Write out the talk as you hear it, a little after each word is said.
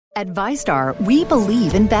At ViStar, we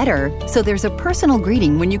believe in better. So there's a personal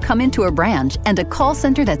greeting when you come into a branch and a call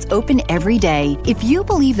center that's open every day. If you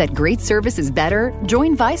believe that great service is better,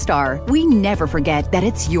 join ViStar. We never forget that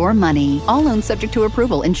it's your money. All loans subject to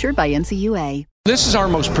approval, insured by NCUA. This is our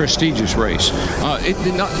most prestigious race.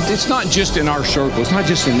 It's not just in our circle. It's not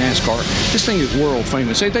just in NASCAR. This thing is world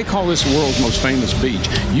famous. They call this the world's most famous beach.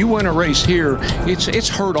 You win a race here, it's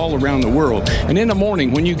heard all around the world. And in the morning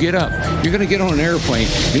when you get up, you're going to get on an airplane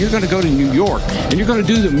and you're going to go to New York and you're going to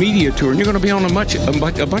do the media tour and you're going to be on a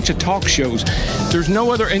bunch of talk shows. There's no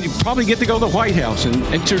other, and you probably get to go to the White House. And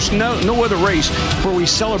there's no other race where we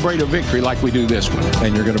celebrate a victory like we do this one.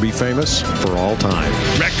 And you're going to be famous for all time.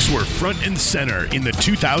 Wrecks were front and center in the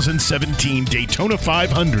 2017 Daytona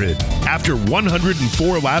 500. After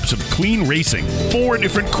 104 laps of clean racing, 4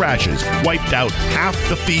 different crashes wiped out half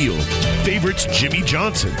the field. Favorites Jimmy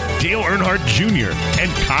Johnson, Dale Earnhardt Jr., and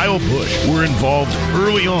Kyle Busch were involved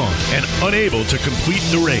early on and unable to complete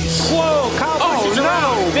the race. Whoa, Kyle Busch is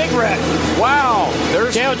around. Big wreck. Wow.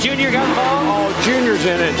 There's Dale Jr. got involved. Oh, Jr.'s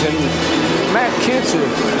in it, and Matt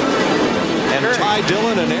Kenseth. And Ty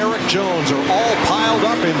Dillon and Eric Jones are all piled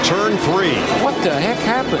up in turn 3. What the heck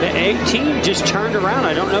happened? The 18 just turned around.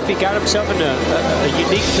 I don't know if he got himself in a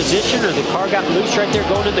unique position or the car got loose right there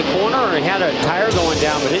going in the corner or he had a tire going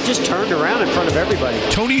down, but it just turned around in front of everybody.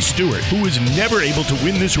 Tony Stewart, who was never able to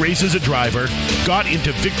win this race as a driver, got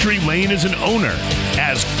into victory lane as an owner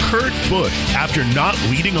as Kurt Busch, after not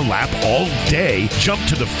leading a lap all day, jumped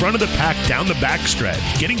to the front of the pack down the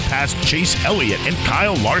backstretch, getting past Chase Elliott and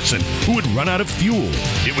Kyle Larson, who had run out of fuel.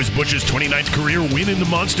 It was Busch's 29th career win in the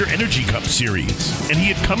Monster Energy Cup Series, and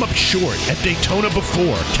he had come up short at Daytona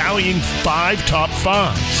before, tallying 5 top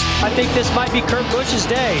 5s. I think this might be Kurt Busch's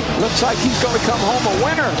day. Looks like he's going to come home a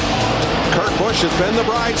winner. Kurt Busch has been the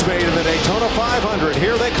bridesmaid in the Daytona 500.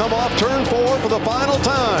 Here they come off turn 4 for the final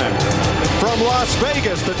time. From Las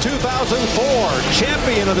Vegas, the 2004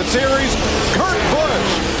 champion of the series, Kurt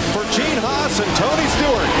Busch, for Gene Haas and Tony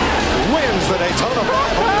Stewart, wins the Daytona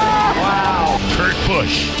 500. Wow. Kurt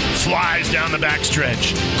Busch flies down the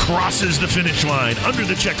backstretch, crosses the finish line under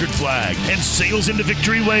the checkered flag, and sails into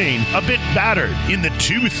victory lane a bit battered in the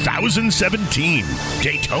 2017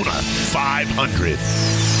 Daytona 500.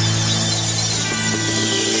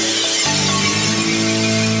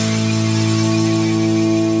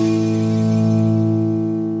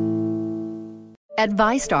 At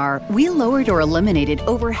ViStar, we lowered or eliminated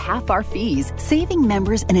over half our fees, saving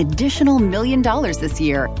members an additional $1 million this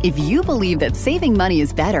year. If you believe that saving money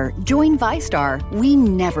is better, join ViStar. We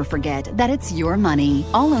never forget that it's your money.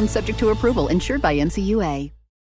 All loans subject to approval, insured by NCUA.